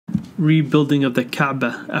Rebuilding of the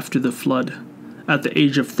Kaaba after the flood. At the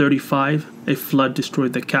age of 35, a flood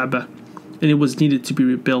destroyed the Kaaba, and it was needed to be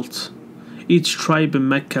rebuilt. Each tribe in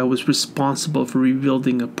Mecca was responsible for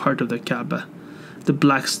rebuilding a part of the Kaaba. The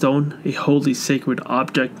black stone, a holy sacred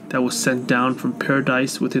object that was sent down from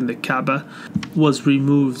paradise within the Kaaba, was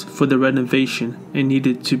removed for the renovation and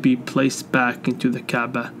needed to be placed back into the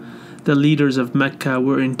Kaaba. The leaders of Mecca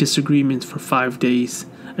were in disagreement for 5 days,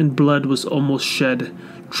 and blood was almost shed,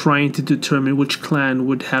 trying to determine which clan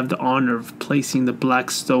would have the honor of placing the black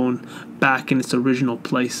stone back in its original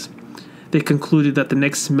place. They concluded that the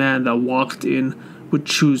next man that walked in would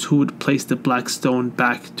choose who would place the black stone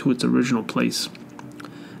back to its original place.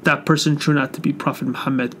 That person turned out to be Prophet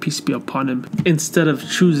Muhammad, peace be upon him. Instead of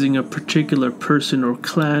choosing a particular person or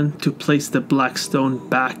clan to place the black stone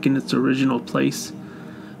back in its original place,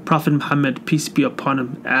 Prophet Muhammad, peace be upon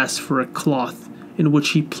him, asked for a cloth in which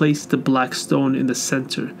he placed the black stone in the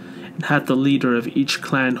center and had the leader of each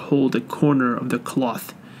clan hold a corner of the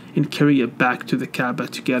cloth and carry it back to the Kaaba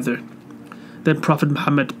together. Then Prophet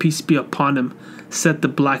Muhammad, peace be upon him, set the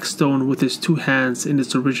black stone with his 2 hands in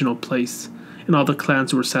its original place, and all the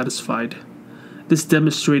clans were satisfied. This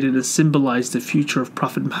demonstrated and symbolized the future of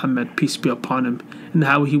Prophet Muhammad, peace be upon him, and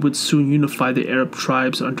how he would soon unify the Arab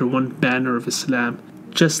tribes under one banner of Islam,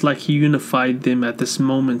 just like he unified them at this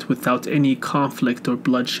moment without any conflict or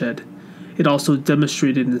bloodshed. It also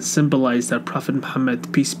demonstrated and symbolized that Prophet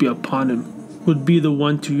Muhammad, peace be upon him, would be the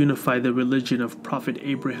one to unify the religion of Prophet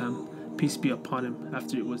Abraham, peace be upon him,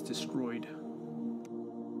 after it was destroyed.